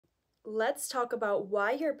let's talk about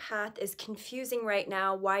why your path is confusing right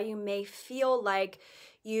now, why you may feel like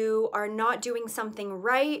you are not doing something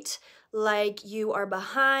right, like you are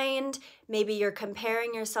behind, maybe you're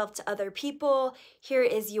comparing yourself to other people. Here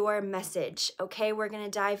is your message, okay? We're going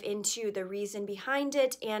to dive into the reason behind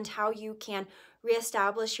it and how you can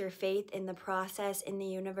reestablish your faith in the process, in the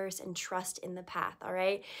universe, and trust in the path, all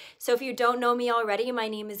right? So if you don't know me already, my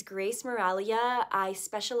name is Grace Moralia. I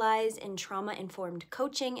specialize in trauma-informed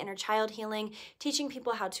coaching, inner child healing, teaching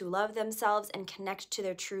people how to love themselves and connect to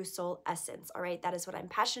their true soul essence, all right? That is what I'm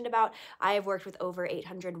passionate about. I have worked with over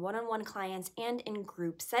 800 one-on-one clients and in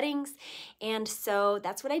group settings, and so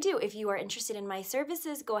that's what I do. If you are interested in my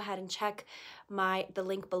services, go ahead and check the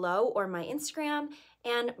link below or my Instagram,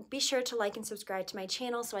 and be sure to like and subscribe to my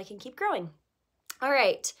channel so I can keep growing. All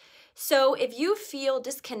right, so if you feel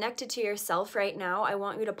disconnected to yourself right now, I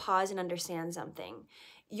want you to pause and understand something.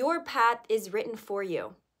 Your path is written for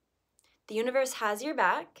you. The universe has your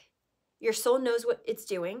back, your soul knows what it's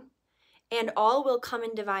doing, and all will come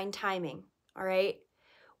in divine timing, all right?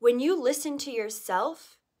 When you listen to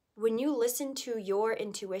yourself, when you listen to your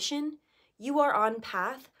intuition, you are on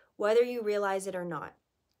path, whether you realize it or not.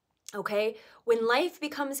 Okay, when life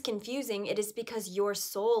becomes confusing, it is because your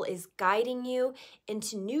soul is guiding you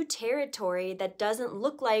into new territory that doesn't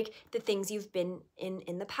look like the things you've been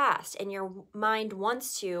in the past. And your mind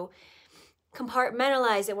wants to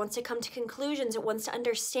compartmentalize, it wants to come to conclusions, it wants to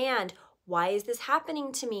understand, why is this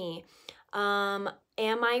happening to me? Am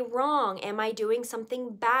I wrong? Am I doing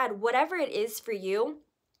something bad? Whatever it is for you,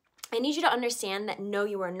 I need you to understand that no,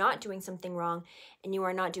 you are not doing something wrong and you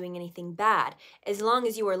are not doing anything bad, as long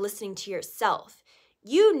as you are listening to yourself.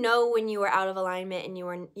 You know when you are out of alignment and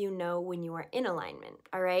you know when you are in alignment,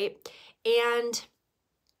 all right? And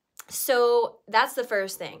so that's the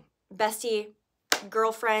first thing. Bestie,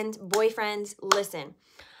 girlfriend, boyfriend, listen.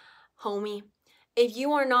 Homie, if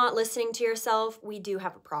you are not listening to yourself, we do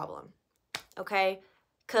have a problem, okay?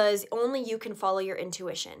 Because only you can follow your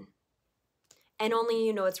intuition. And only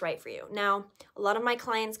you know what's right for you. Now, a lot of my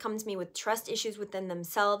clients come to me with trust issues within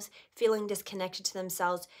themselves, feeling disconnected to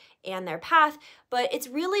themselves and their path, but it's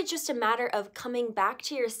really just a matter of coming back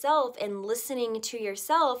to yourself and listening to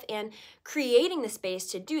yourself and creating the space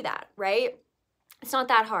to do that, right? It's not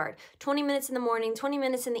that hard. 20 minutes in the morning, 20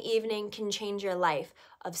 minutes in the evening can change your life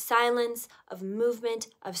of silence, of movement,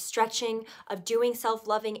 of stretching, of doing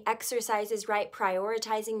self-loving exercises, right?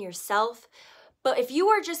 Prioritizing yourself. But if you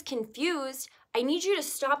are just confused, I need you to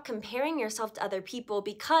stop comparing yourself to other people,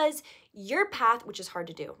 because your path, which is hard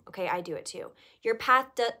to do, okay, I do it too. Your path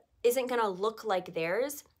isn't gonna look like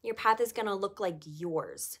theirs. Your path is gonna look like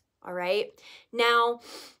yours, all right? Now,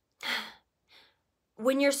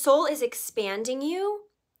 when your soul is expanding you,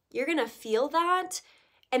 you're gonna feel that.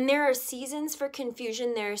 And there are seasons for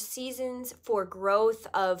confusion. There are seasons for growth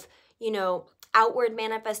of, outward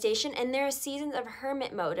manifestation. And there are seasons of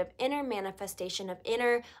hermit mode, of inner manifestation, of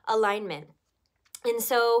inner alignment. And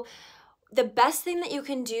so the best thing that you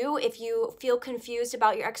can do if you feel confused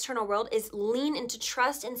about your external world is lean into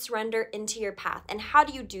trust and surrender into your path. And how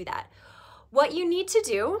do you do that? What you need to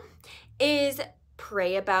do is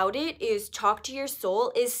pray about it, is talk to your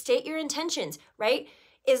soul, is state your intentions, right?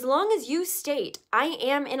 As long as you state, I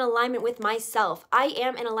am in alignment with myself, I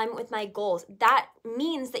am in alignment with my goals, that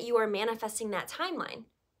means that you are manifesting that timeline.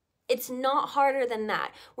 It's not harder than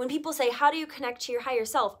that. When people say, how do you connect to your higher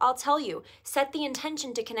self? I'll tell you, set the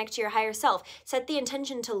intention to connect to your higher self. Set the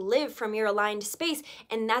intention to live from your aligned space,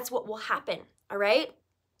 and that's what will happen, all right?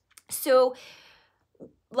 So,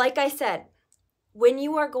 like I said, when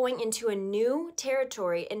you are going into a new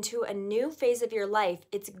territory, into a new phase of your life,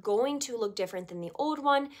 it's going to look different than the old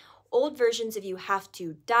one. Old versions of you have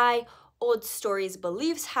to die. Old stories,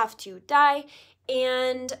 beliefs have to die.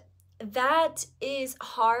 And that is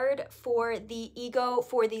hard for the ego,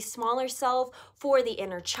 for the smaller self, for the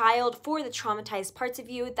inner child, for the traumatized parts of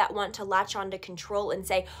you that want to latch on to control and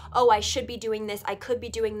say, oh, I should be doing this, I could be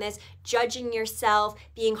doing this, judging yourself,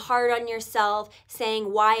 being hard on yourself,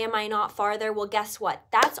 saying, why am I not farther? Well, guess what?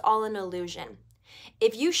 That's all an illusion.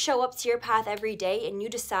 If you show up to your path every day and you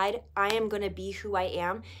decide, I am going to be who I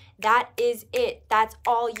am, that is it. That's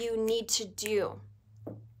all you need to do.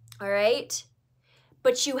 All right?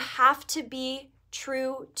 But you have to be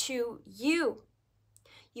true to you.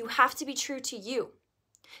 You have to be true to you.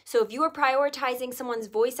 So if you are prioritizing someone's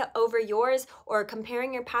voice over yours or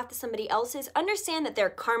comparing your path to somebody else's, understand that their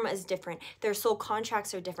karma is different. Their soul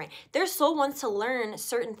contracts are different. Their soul wants to learn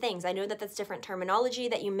certain things. I know that that's different terminology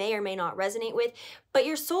that you may or may not resonate with, but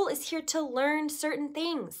your soul is here to learn certain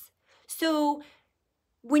things. So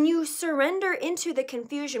When you surrender into the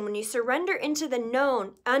confusion, when you surrender into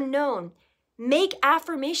the unknown, make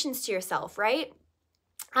affirmations to yourself, right?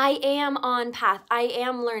 I am on path. I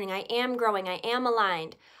am learning. I am growing. I am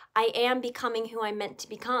aligned. I am becoming who I'm meant to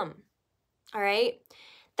become. All right?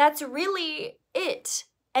 That's really it.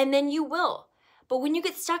 And then you will. But when you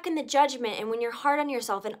get stuck in the judgment and when you're hard on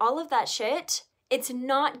yourself and all of that shit, it's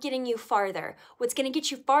not getting you farther. What's going to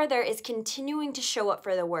get you farther is continuing to show up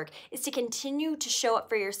for the work, is to continue to show up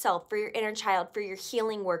for yourself, for your inner child, for your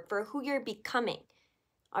healing work, for who you're becoming.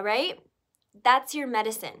 All right? That's your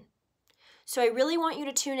medicine. So I really want you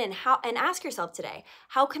to tune in and ask yourself today,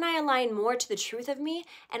 how can I align more to the truth of me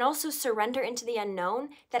and also surrender into the unknown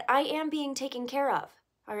that I am being taken care of?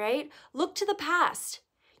 All right? Look to the past.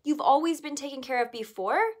 You've always been taken care of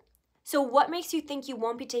before. So what makes you think you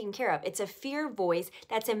won't be taken care of? It's a fear voice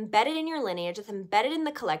that's embedded in your lineage, that's embedded in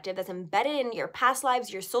the collective, that's embedded in your past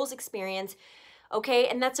lives, your soul's experience, okay?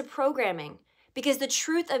 And that's a programming because the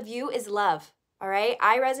truth of you is love, all right?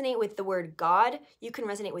 I resonate with the word God. You can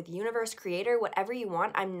resonate with universe, creator, whatever you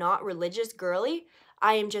want. I'm not religious girly.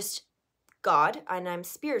 I am just God and I'm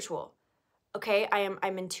spiritual, okay?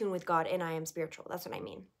 I'm in tune with God and I am spiritual. That's what I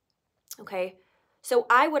mean, okay? So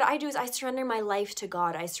what I do is I surrender my life to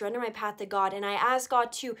God. I surrender my path to God and I ask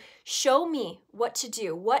God to show me what to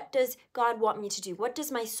do. What does God want me to do? What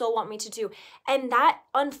does my soul want me to do? And that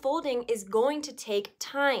unfolding is going to take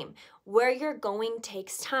time. Where you're going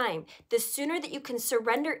takes time. The sooner that you can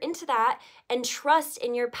surrender into that and trust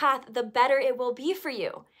in your path, the better it will be for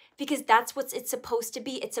you. Because that's what it's supposed to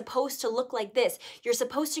be. It's supposed to look like this. You're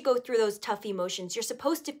supposed to go through those tough emotions. You're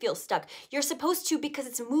supposed to feel stuck. You're supposed to, because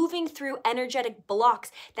it's moving through energetic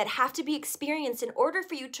blocks that have to be experienced in order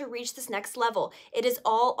for you to reach this next level. It is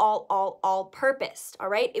all purposed, all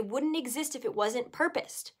right? It wouldn't exist if it wasn't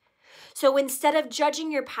purposed. So instead of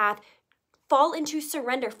judging your path, fall into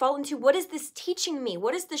surrender, fall into what is this teaching me?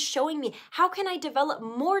 What is this showing me? How can I develop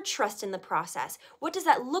more trust in the process? What does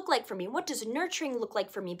that look like for me? What does nurturing look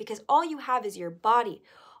like for me? Because all you have is your body.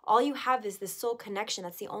 All you have is this soul connection.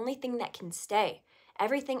 That's the only thing that can stay.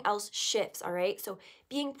 Everything else shifts, all right? So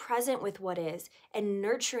being present with what is and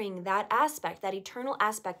nurturing that aspect, that eternal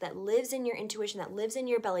aspect that lives in your intuition, that lives in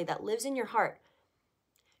your belly, that lives in your heart.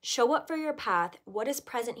 Show up for your path, what is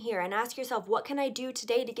present here, and ask yourself, what can I do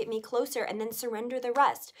today to get me closer? And then surrender the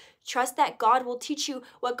rest. Trust that God will teach you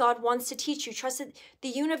what God wants to teach you. Trust that the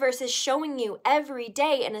universe is showing you every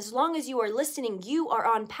day, and as long as you are listening, you are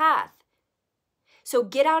on path. So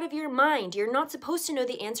get out of your mind. You're not supposed to know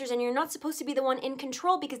the answers, and you're not supposed to be the one in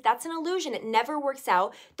control because that's an illusion. It never works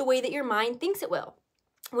out the way that your mind thinks it will.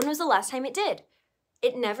 When was the last time it did?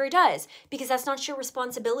 It never does, because that's not your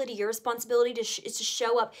responsibility. Your responsibility is to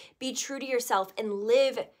show up, be true to yourself, and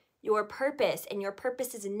live your purpose. And your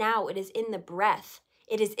purpose is now. It is in the breath.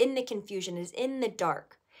 It is in the confusion. It is in the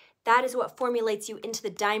dark. That is what formulates you into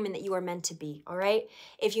the diamond that you are meant to be, all right?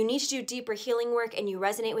 If you need to do deeper healing work and you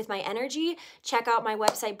resonate with my energy, check out my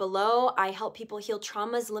website below. I help people heal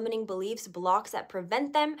traumas, limiting beliefs, blocks that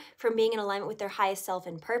prevent them from being in alignment with their highest self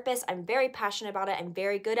and purpose. I'm very passionate about it. I'm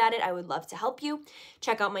very good at it. I would love to help you.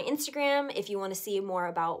 Check out my Instagram if you want to see more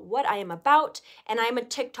about what I am about. And I'm a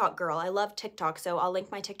TikTok girl. I love TikTok, so I'll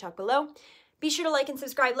link my TikTok below. Be sure to like and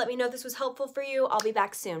subscribe. Let me know if this was helpful for you. I'll be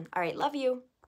back soon. All right, love you.